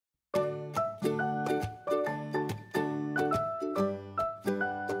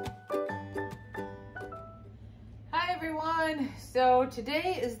everyone. So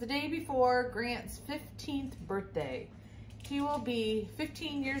today is the day before Grant's 15th birthday. He will be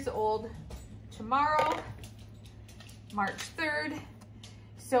 15 years old tomorrow, March 3rd.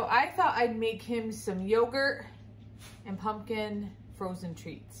 So I thought I'd make him some yogurt and pumpkin frozen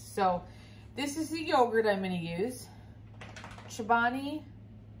treats. So this is the yogurt I'm gonna use. Chobani,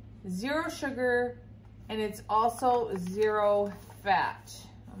 0 sugar, and it's also 0 fat.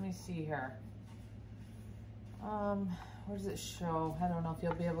 Let me see here. Where does it show? I don't know if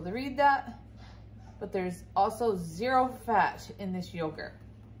you'll be able to read that, but there's also 0 fat in this yogurt.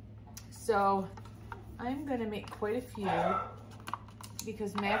 So I'm gonna make quite a few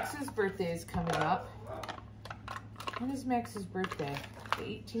because Max's birthday is coming up. When is Max's birthday? The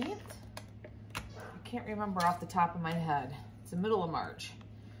 18th? I can't remember off the top of my head. It's the middle of March.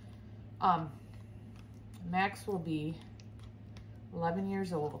 Max will be 11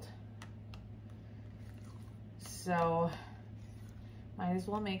 years old. So might as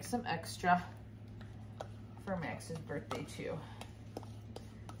well make some extra for Max's birthday too.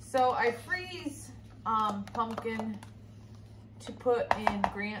 So I freeze pumpkin to put in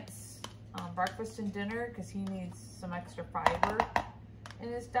Grant's breakfast and dinner because he needs some extra fiber in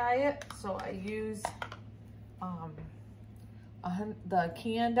his diet. So I use the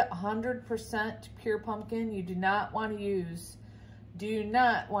canned 100% pure pumpkin. You do not want to use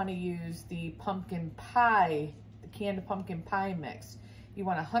the pumpkin pie, the canned pumpkin pie mix. You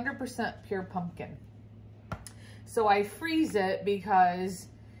want 100% pure pumpkin. So I freeze it because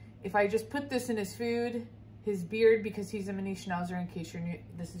if I just put this in his food, his beard, because he's a mini Schnauzer, in case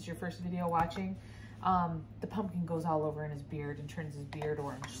this is your first video watching, the pumpkin goes all over in his beard and turns his beard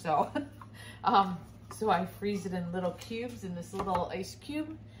orange. So, so I freeze it in little cubes in this little ice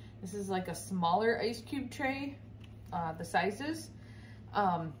cube. This is like a smaller ice cube tray, the sizes.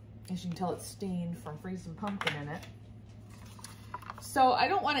 As you can tell, it's stained from freezing pumpkin in it. So I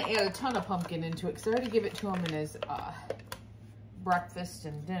don't want to add a ton of pumpkin into it because I already give it to him in his breakfast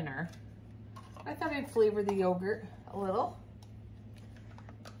and dinner. I thought I'd flavor the yogurt a little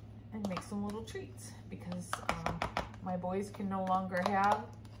and make some little treats because my boys can no longer have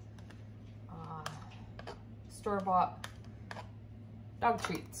store-bought dog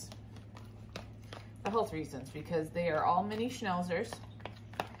treats for health reasons because they are all mini Schnauzers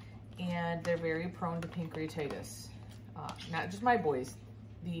and they're very prone to pancreatitis. Not just my boys,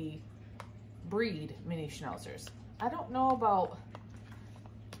 the breed mini Schnauzers. I don't know about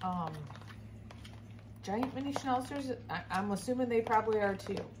giant mini Schnauzers. I'm assuming they probably are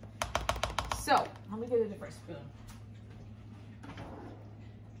too. So let me get a different spoon.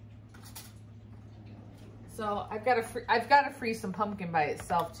 So I've got to freeze some pumpkin by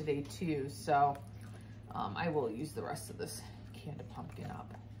itself today too. So I will use the rest of this canned pumpkin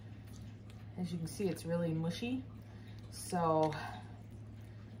up. As you can see, it's really mushy. So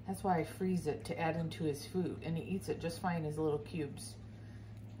that's why I freeze it to add into his food, and he eats it just fine as little cubes.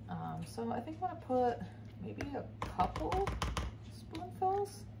 So I think I'm gonna put maybe a couple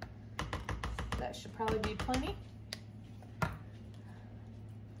spoonfuls. That should probably be plenty.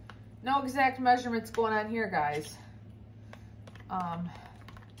 No exact measurements going on here, guys.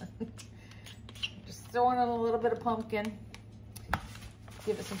 Just throwing in a little bit of pumpkin.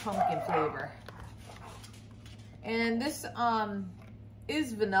 Give it some pumpkin flavor. And this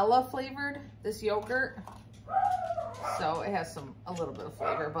is vanilla flavored, this yogurt. So it has a little bit of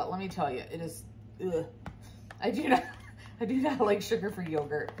flavor, but let me tell you, it is, ugh. I do not like sugar-free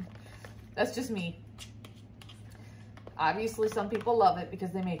yogurt. That's just me. Obviously, some people love it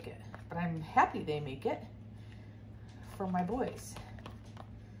because they make it, but I'm happy they make it for my boys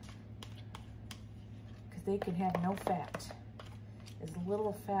because they can have no fat, as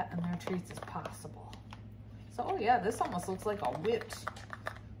little fat in their treats as possible. So, oh yeah, this almost looks like a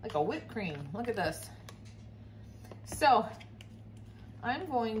whipped cream. Look at this. So I'm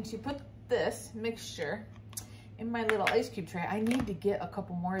going to put this mixture in my little ice cube tray. I need to get a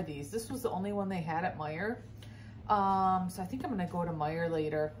couple more of these. This was the only one they had at Meijer. So I think I'm gonna go to Meijer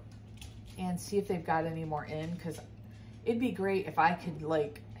later and see if they've got any more in, because it'd be great if I could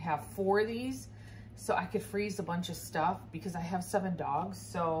like have 4 of these so I could freeze a bunch of stuff because I have 7 dogs.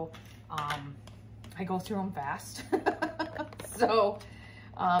 So I go through them fast. So,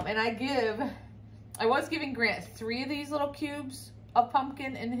 and I was giving Grant 3 of these little cubes of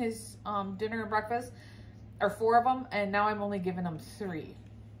pumpkin in his dinner and breakfast, or 4 of them, and now I'm only giving him 3.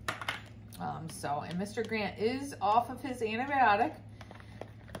 And Mr. Grant is off of his antibiotic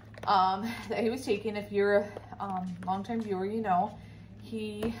that he was taking. If you're a longtime viewer, you know,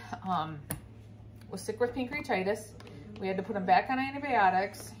 he was sick with pancreatitis. We had to put him back on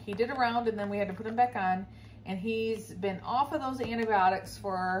antibiotics. He did a round and then we had to put him back on. And he's been off of those antibiotics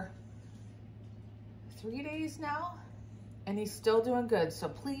for 3 days now, and he's still doing good. So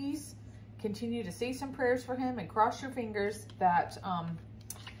please continue to say some prayers for him and cross your fingers that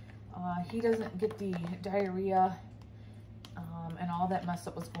he doesn't get the diarrhea and all that mess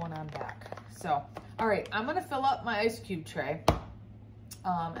that was going on back. So, all right, I'm gonna fill up my ice cube tray,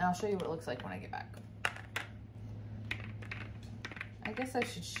 and I'll show you what it looks like when I get back. I guess I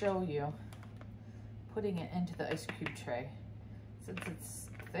should show you putting it into the ice cube tray. Since it's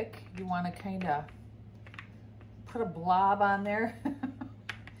thick, you want to kind of put a blob on there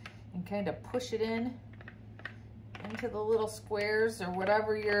and kind of push it in into the little squares or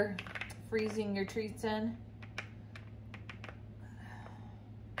whatever you're freezing your treats in.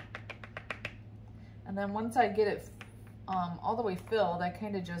 And then once I get it all the way filled, I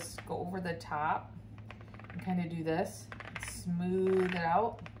kind of just go over the top and kind of do this, smooth it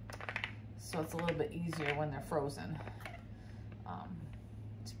out, so it's a little bit easier when they're frozen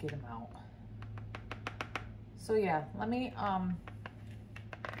to get them out. So yeah, let me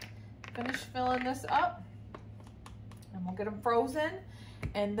finish filling this up and we'll get them frozen,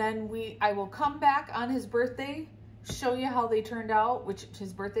 and then I will come back on his birthday, show you how they turned out, which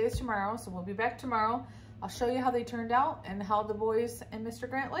his birthday is tomorrow, so we'll be back tomorrow. I'll show you how they turned out and how the boys and Mr.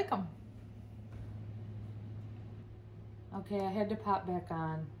 Grant like them. Okay, I had to pop back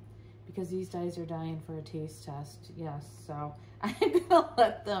on because these guys are dying for a taste test. Yes, so I'm gonna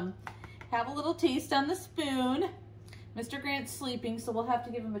let them have a little taste on the spoon. Mr. Grant's sleeping, so we'll have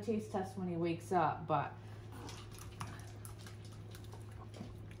to give him a taste test when he wakes up, but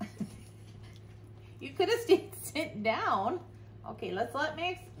you could have stayed sitting down. Okay, let's let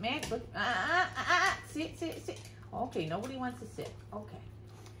Max look. Sit. Okay, nobody wants to sit. Okay.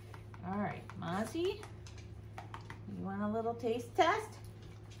 All right, Mozzie, you want a little taste test?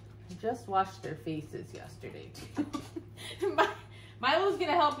 I just washed their faces yesterday, too. Milo's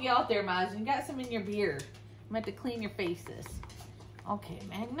gonna help you out there, Mozzie. You got some in your beard. I'm going to clean your faces. Okay,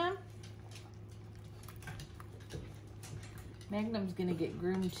 Magnum. Magnum's gonna get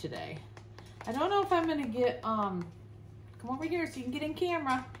groomed today. I don't know if I'm gonna get, come over here so you can get in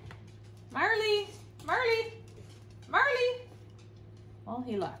camera. Marley. Well,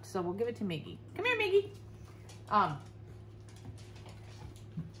 he left, so we'll give it to Miggy. Come here, Miggy.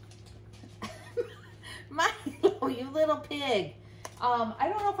 Milo, you little pig. I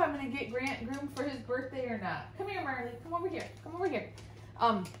don't know if I'm gonna get Grant groomed for his birthday or not. Come here, Marley. Come over here.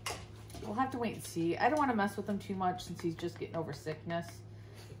 We'll have to wait and see. I don't want to mess with him too much since he's just getting over sickness.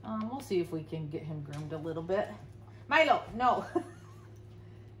 We'll see if we can get him groomed a little bit. Milo, no.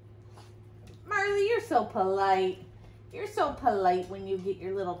 Marley, you're so polite. You're so polite when you get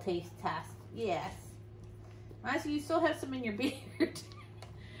your little taste test. Yes. Mozzie, you still have some in your beard.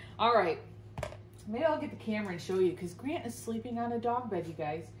 All right. Maybe I'll get the camera and show you because Grant is sleeping on a dog bed, you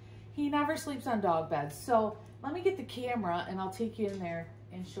guys. He never sleeps on dog beds. So let me get the camera and I'll take you in there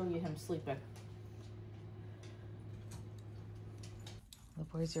and show you him sleeping. The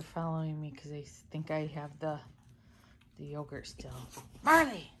boys are following me because they think I have the yogurt still.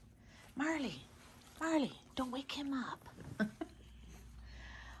 Marley, don't wake him up.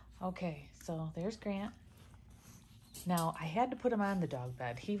 Okay, so there's Grant. Now, I had to put him on the dog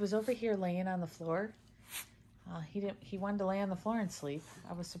bed. He was over here laying on the floor. He wanted to lay on the floor and sleep.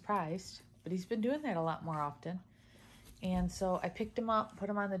 I was surprised, but he's been doing that a lot more often. And so I picked him up, put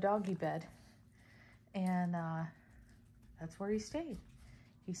him on the doggy bed, and that's where he stayed.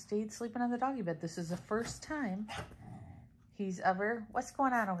 He stayed sleeping on the doggy bed. This is the first time he's ever, what's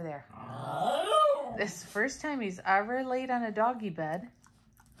going on over there? This is the first time he's ever laid on a doggy bed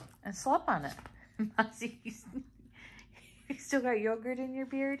and slept on it. You still got yogurt in your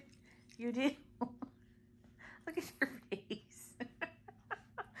beard? You do? Look at your face.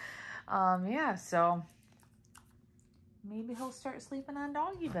 Yeah, so maybe he'll start sleeping on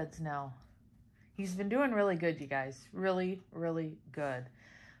doggy beds now. He's been doing really good, you guys. Really, really good.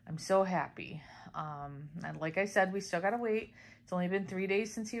 I'm so happy. And like I said, we still gotta wait. It's only been 3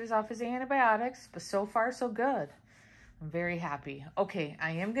 days since he was off his antibiotics, but so far so good. I'm very happy. Okay,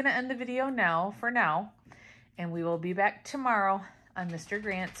 I am gonna end the video now for now. And we will be back tomorrow on Mr.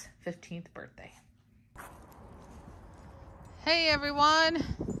 Grant's 15th birthday. Hey everyone.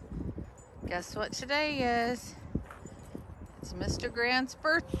 Guess what today is? It's Mr. Grant's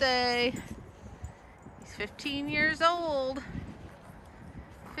birthday. He's 15 years old.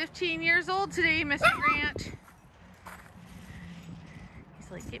 15 years old today, Mr. Grant.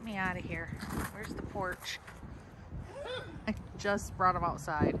 He's like, get me out of here. Where's the porch? I just brought him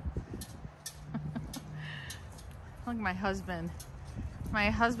outside. Look at my husband My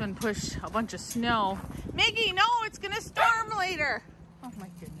husband pushed a bunch of snow. Miggy, no, it's gonna storm later. Oh my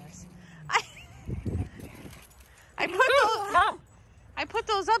goodness. I put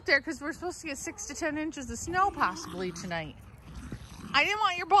those up there because we're supposed to get 6 to 10 inches of snow possibly tonight. I didn't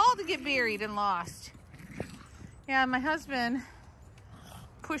want your ball to get buried and lost. Yeah, my husband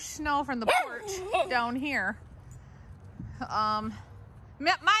pushed snow from the porch down here.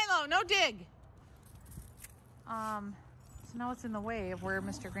 Milo, no dig. So now it's in the way of where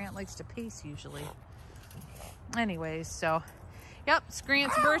Mr. Grant likes to pace usually. Anyways, so, yep, it's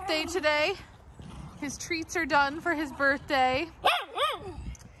Grant's birthday today. His treats are done for his birthday.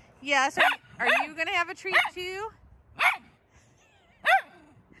 Yes, are you gonna have a treat too?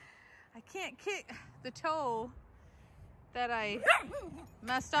 I can't kick the toe that I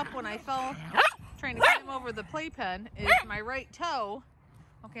messed up when I fell trying to climb over the playpen is my right toe.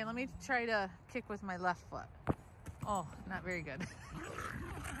 Okay, let me try to kick with my left foot. Oh, not very good.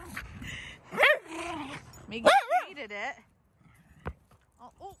 Miggy hated it.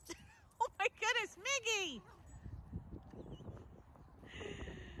 Oh my goodness, Miggy!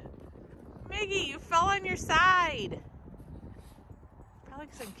 Miggy, you fell on your side. Probably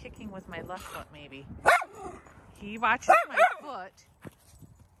because I'm kicking with my left foot, maybe. He watches my foot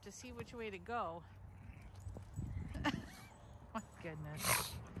to see which way to go. My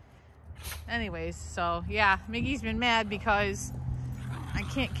goodness. Anyways, so yeah, Miggy's been mad because I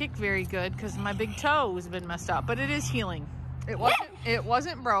can't kick very good because my big toe has been messed up, but it is healing. It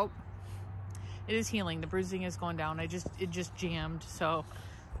wasn't broke. It is healing. The bruising is going down. It just jammed. So,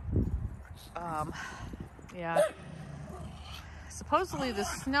 yeah. Supposedly the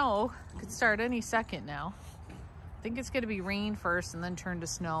snow could start any second now. I think it's going to be rain first and then turn to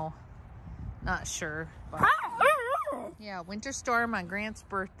snow. Not sure. But yeah, winter storm on Grant's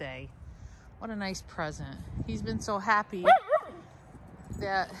birthday. What a nice present. He's been so happy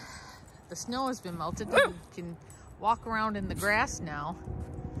that the snow has been melted and he can walk around in the grass now.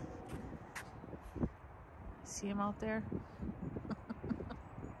 See him out there?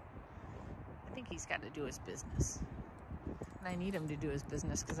 I think he's got to do his business. And I need him to do his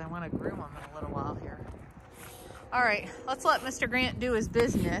business because I want to groom him in a little while here. All right, let's let Mr. Grant do his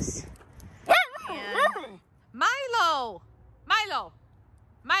business. And Milo! Milo!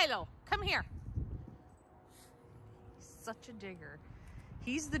 Milo, come here. He's such a digger.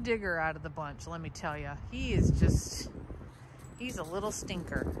 He's the digger out of the bunch, let me tell you. He is just, he's a little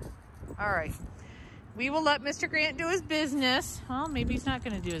stinker. All right, we will let Mr. Grant do his business. Well, maybe he's not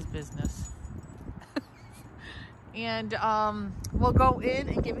going to do his business. And we'll go in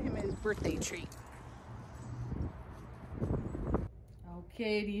and give him his birthday treat.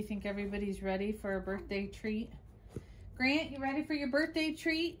 Okay, do you think everybody's ready for a birthday treat? Grant, you ready for your birthday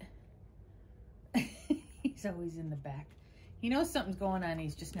treat? He's always in the back. He knows something's going on,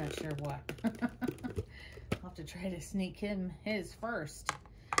 he's just not sure what. I'll have to try to sneak him his first.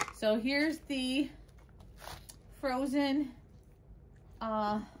 So here's the frozen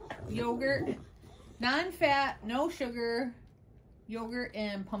yogurt, non-fat, no sugar, yogurt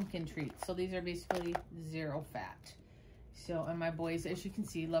and pumpkin treats. So these are basically 0 fat. So, and my boys, as you can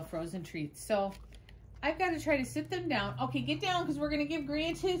see, love frozen treats. So I've got to try to sit them down. Okay, get down because we're going to give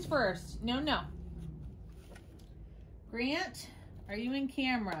Grant his first. No, no. Grant, are you in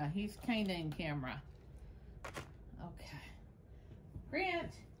camera? He's kind of in camera. Okay.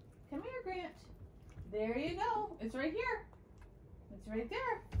 Grant, come here, Grant. There you go. It's right here. It's right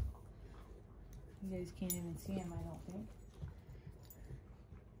there. You guys can't even see him, I don't think.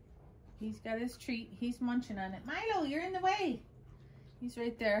 He's got his treat. He's munching on it. Milo, you're in the way. He's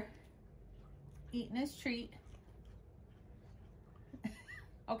right there, eating his treat.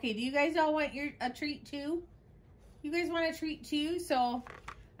 Okay, do you guys all want a treat too? You guys want a treat too? So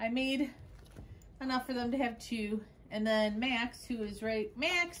I made enough for them to have 2. And then Max, who's right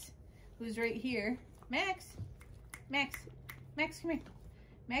here. Max, come here.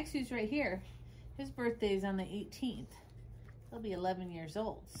 Max, who's right here. His birthday is on the 18th. He'll be 11 years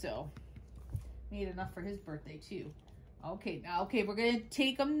old, so made enough for his birthday too. Okay, now, okay, we're gonna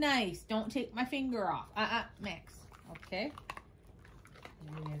take them nice. Don't take my finger off. Max. Okay.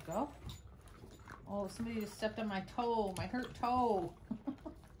 There you go. Oh, somebody just stepped on my toe, my hurt toe.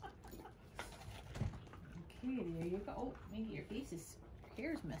 Okay, there you go. Oh, maybe your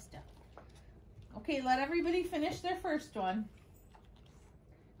hair's messed up. Okay, let everybody finish their first one.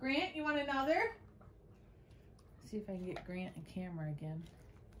 Grant, you want another? See if I can get Grant in camera again.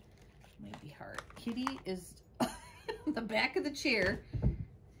 Might be hard. Kitty is the back of the chair.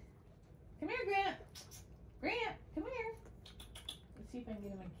 Come here, Grant. Grant, come here. Let's see if I can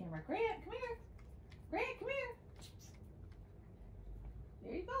get him in camera. Grant, come here. Grant, come here.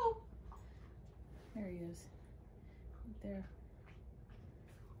 There you go. There he is. Right there.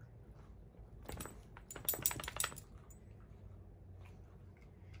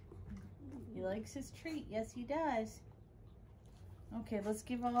 He likes his treat. Yes, he does. Okay, let's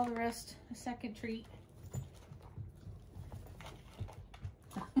give all the rest a second treat.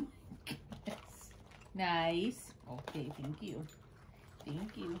 Oh my goodness. Nice. Okay, thank you.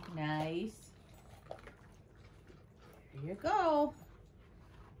 Thank you. Nice. Here you go.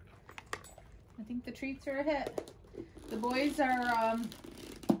 I think the treats are a hit. The boys are, I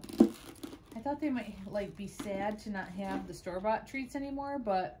thought they might like be sad to not have the store-bought treats anymore,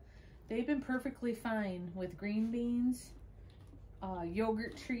 but they've been perfectly fine with green beans,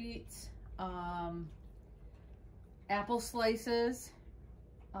 yogurt treats, apple slices.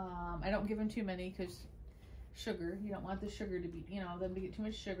 I don't give them too many because sugar, you don't want the sugar to be, you know, them to get too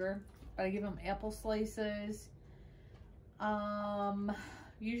much sugar, but I give them apple slices.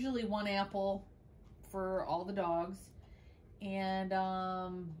 Usually 1 apple for all the dogs. And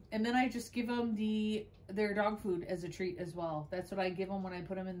then I just give them their dog food as a treat as well. That's what I give them when I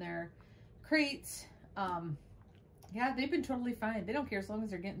put them in their crates. Yeah, they've been totally fine. They don't care as long as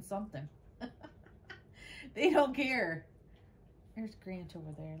they're getting something. They don't care. There's Grant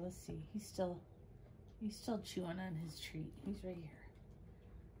over there. Let's see. He's still chewing on his treat. He's right here.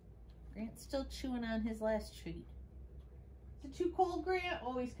 Grant's still chewing on his last treat. Is it too cold, Grant?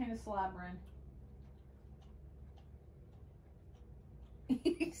 Oh, he's kind of slobbering.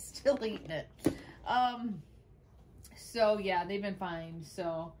 He's still eating it. So yeah, they've been fine.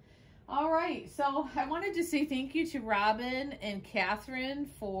 So, all right. So I wanted to say thank you to Robin and Catherine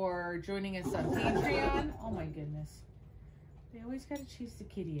for joining us on Patreon. Oh my goodness. They always got to chase the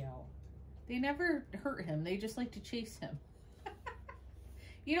kitty out. They never hurt him. They just like to chase him.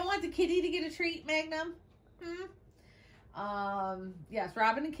 You don't want the kitty to get a treat, Magnum? Yes,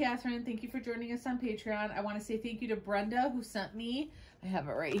 Robin and Catherine, thank you for joining us on Patreon. I want to say thank you to Brenda, who sent me, I have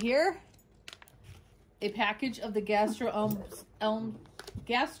it right here, a package of the Gastro Elm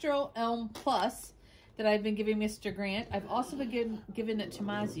Plus that I've been giving Mr. Grant. I've also been giving it to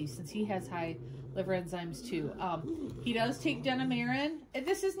Mozzie since he has high liver enzymes too. He does take Denamarin.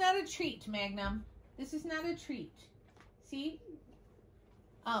 This is not a treat, Magnum. This is not a treat. See?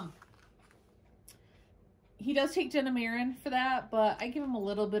 He does take Denamarin for that, but I give him a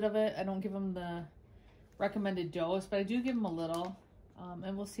little bit of it. I don't give him the recommended dose, but I do give him a little.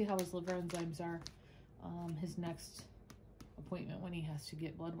 And we'll see how his liver enzymes are his next appointment when he has to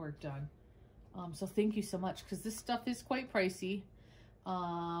get blood work done. So thank you so much, because this stuff is quite pricey,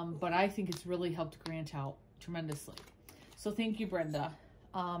 but I think it's really helped Grant out tremendously. So thank you, Brenda.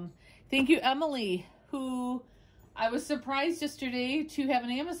 Thank you, Emily, who I was surprised yesterday to have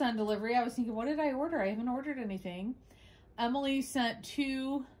an Amazon delivery. I was thinking, what did I order? I haven't ordered anything. Emily sent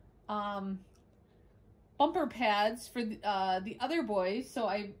 2 bumper pads for the other boys,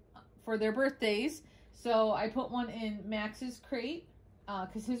 so for their birthdays. So I put one in Max's crate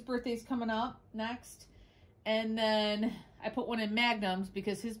because his birthday's coming up next, and then I put one in Magnum's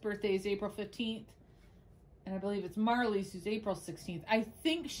because his birthday is April 15th, and I believe it's Marley's who's April 16th. I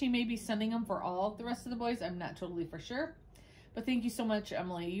think she may be sending them for all the rest of the boys. I'm not totally for sure, but thank you so much,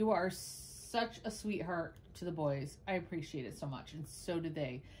 Emily. You are such a sweetheart to the boys. I appreciate it so much, and so did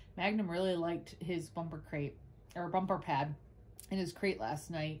they. Magnum really liked his bumper crate, or bumper pad, in his crate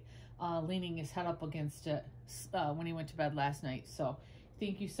last night, leaning his head up against it when he went to bed last night. So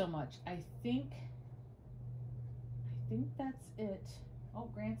thank you so much. I think that's it. Oh,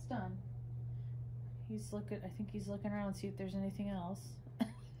 Grant's done. He's looking, I think he's looking around to see if there's anything else.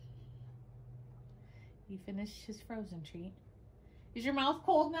 He finished his frozen treat. Is your mouth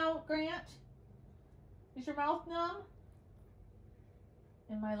cold now, Grant? Is your mouth numb?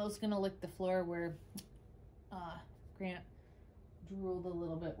 And Milo's gonna lick the floor where Grant drooled a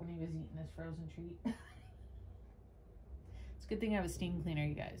little bit when he was eating his frozen treat. It's a good thing I have a steam cleaner,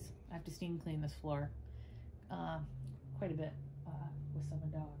 you guys. I have to steam clean this floor quite a bit with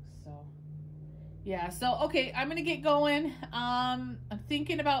 7 dogs. So yeah, so okay, I'm gonna get going. I'm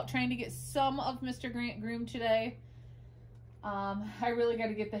thinking about trying to get some of Mr. Grant groomed today. I really got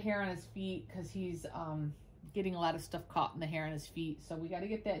to get the hair on his feet because he's getting a lot of stuff caught in the hair on his feet. So we got to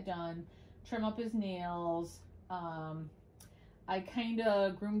get that done. Trim up his nails. I kind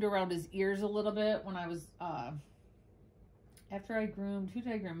of groomed around his ears a little bit when I was, after I groomed, who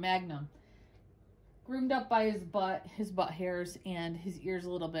did I groom? Magnum. Groomed up by his butt hairs and his ears a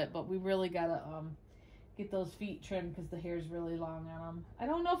little bit, but we really got to get those feet trimmed because the hair's really long on him. I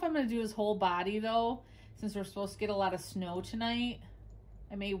don't know if I'm going to do his whole body though, since we're supposed to get a lot of snow tonight.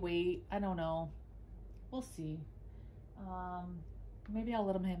 I may wait. I don't know. We'll see. maybe I'll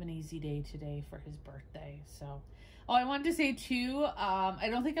let him have an easy day today for his birthday. So, oh, I wanted to say too, I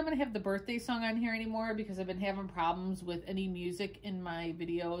don't think I'm going to have the birthday song on here anymore because I've been having problems with any music in my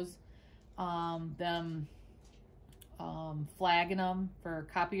videos. Flagging them for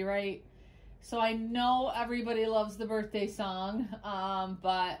copyright. So I know everybody loves the birthday song,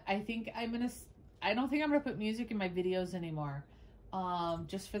 but I don't think I'm gonna put music in my videos anymore,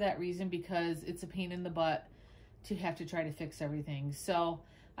 just for that reason, because it's a pain in the butt to have to try to fix everything. So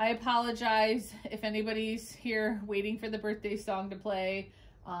I apologize if anybody's here waiting for the birthday song to play,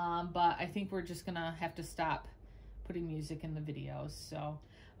 but I think we're just gonna have to stop putting music in the videos. So,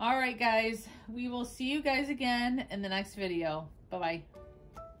 all right, guys, we will see you guys again in the next video. Bye-bye.